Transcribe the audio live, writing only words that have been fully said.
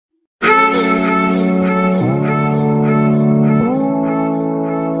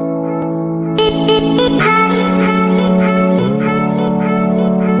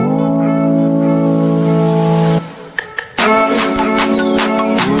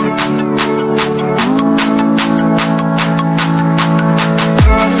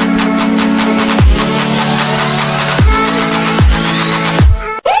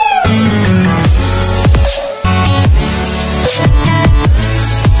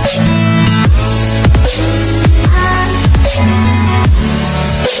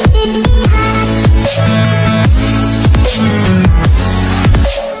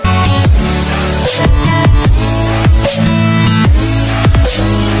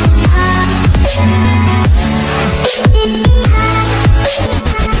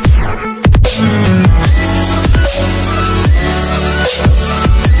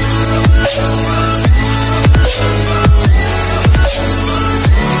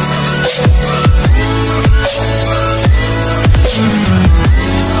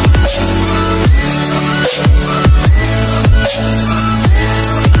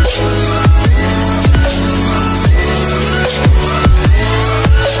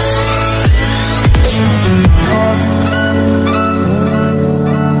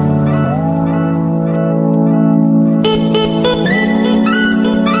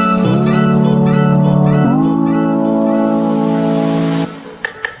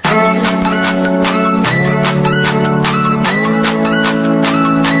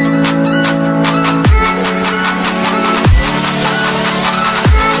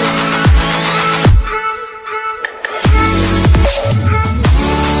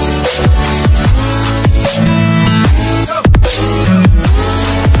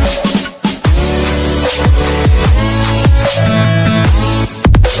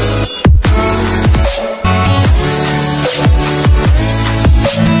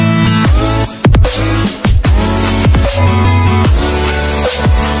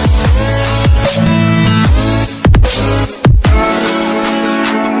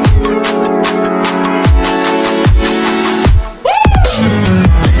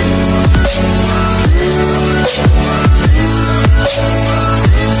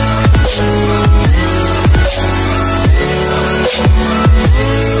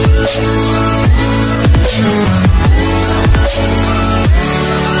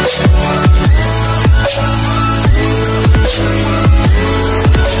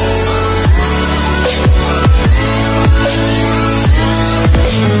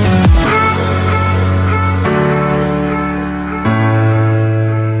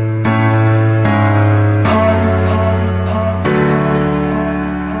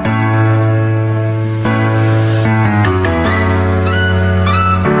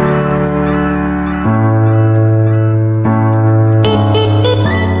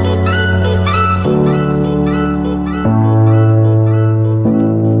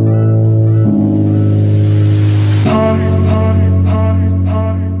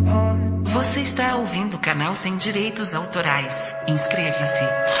autorais. Inscreva-se.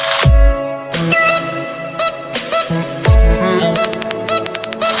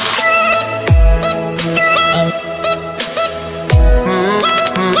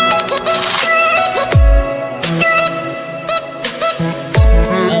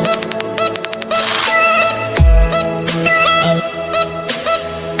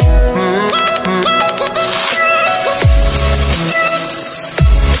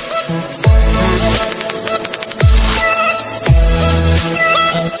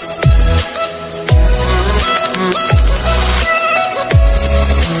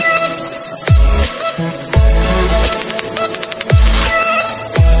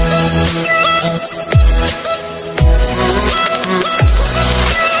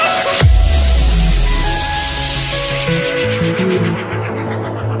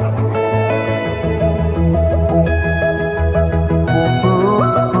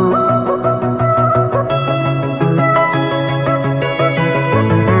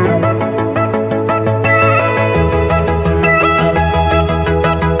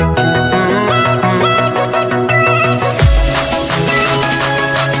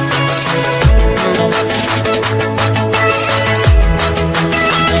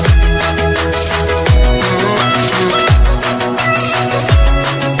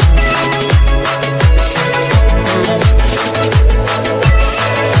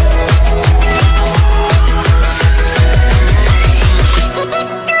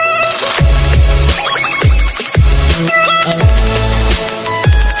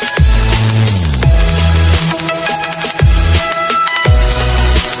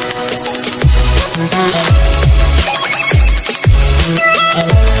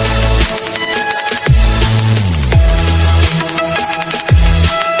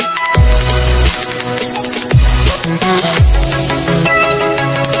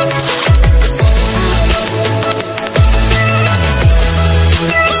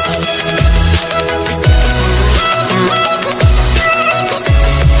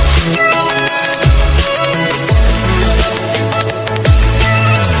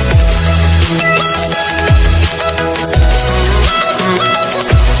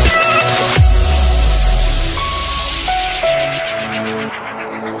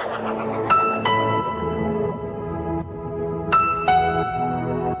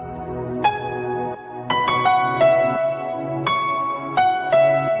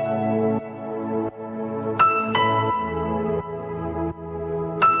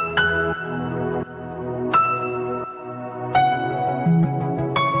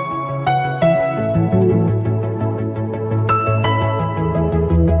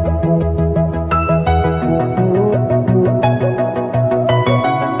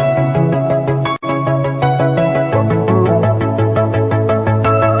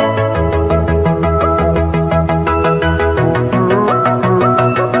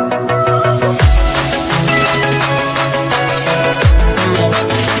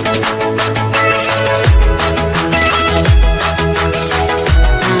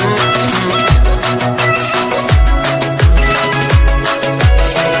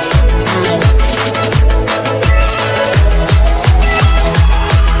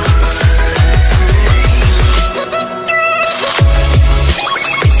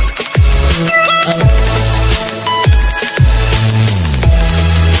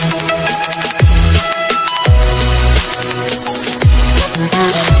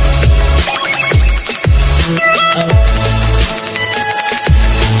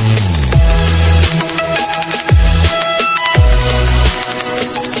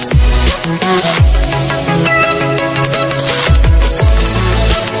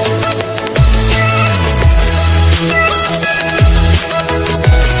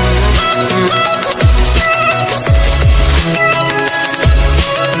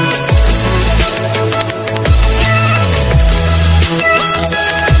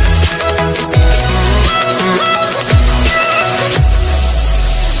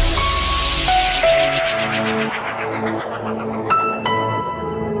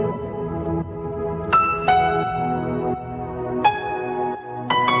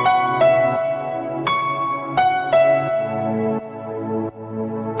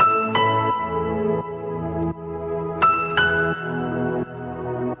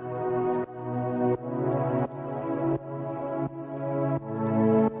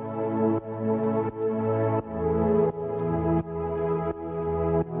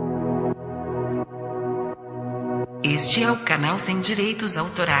 Este é o canal sem direitos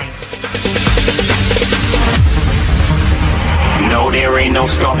autorais. No, there ain't no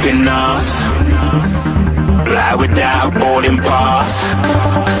stopping us. Fly without boarding pass.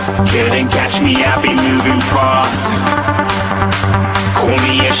 Couldn't catch me, I be moving fast. Call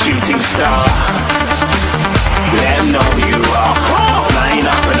me a shooting star. Let 'em know who you are. Flying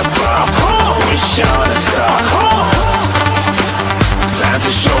up in a bar. Wish on a star. Time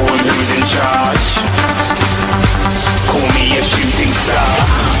to show 'em who's in charge. Call me a shooting star.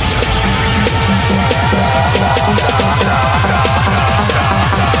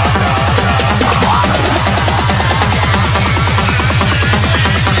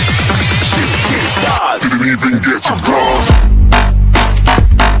 Shooting stars. Didn't even get to cross.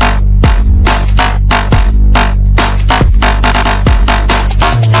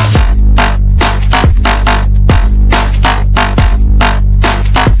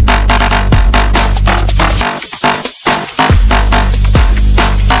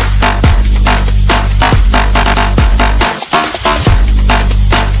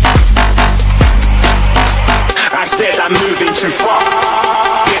 I'm moving too far.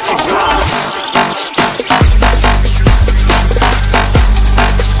 Get to glass.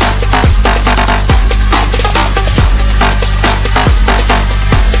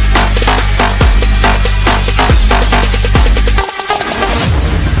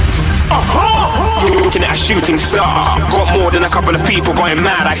 Looking at a shooting star. Got more than a couple of people going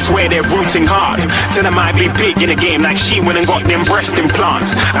mad. I swear they're rooting hard. Said I might be big in the game, like she went and got them breast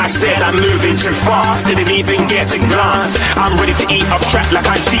implants. I said I'm moving too fast, didn't even get to glance. I'm ready to eat up track like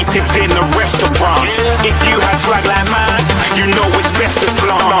I'm seated in a restaurant. If you had swag like mine, you know it's best to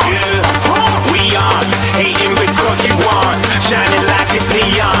flaunt. We aren't hating because you aren't shining like it's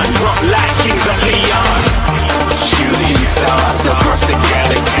neon, rock like kings of Leon. Shooting stars across the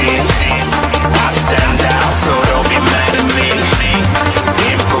galaxy. I stand out, so don't be mad at me.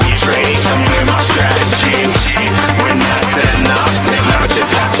 Infiltrate, I'm with my strategy. When I turn up, then I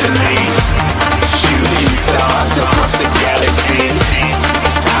just have to leave. Shooting stars across the galaxy.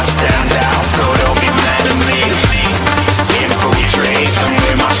 I stand out, so don't be mad at me. Infiltrate, I'm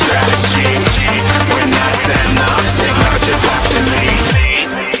with my strategy. When I turn up, then I just have to leave.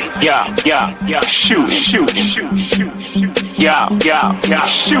 Yeah, shoot, shoot, shoot, shoot. Yeah,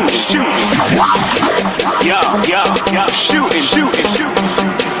 shoot, shoot. Yeah, shooting, shooting, shooting.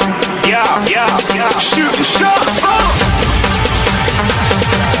 Yeah, shooting shots.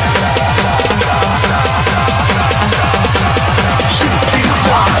 Shooting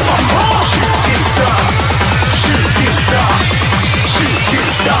stars, shooting stars, shooting stars,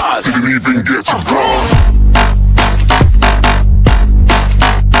 shooting stars. Didn't even get to cross.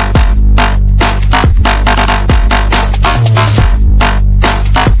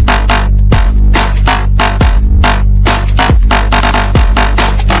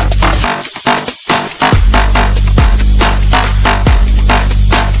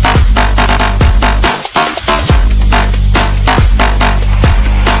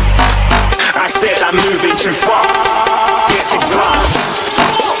 I'm moving too far. Get to glass.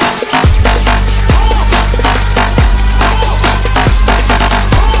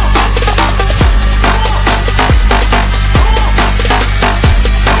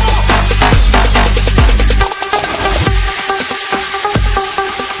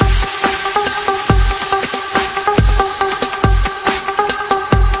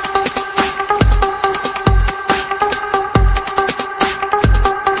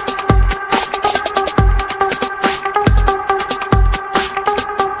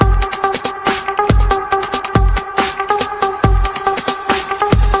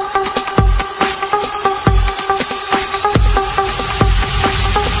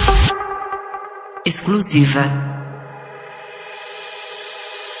 Exclusiva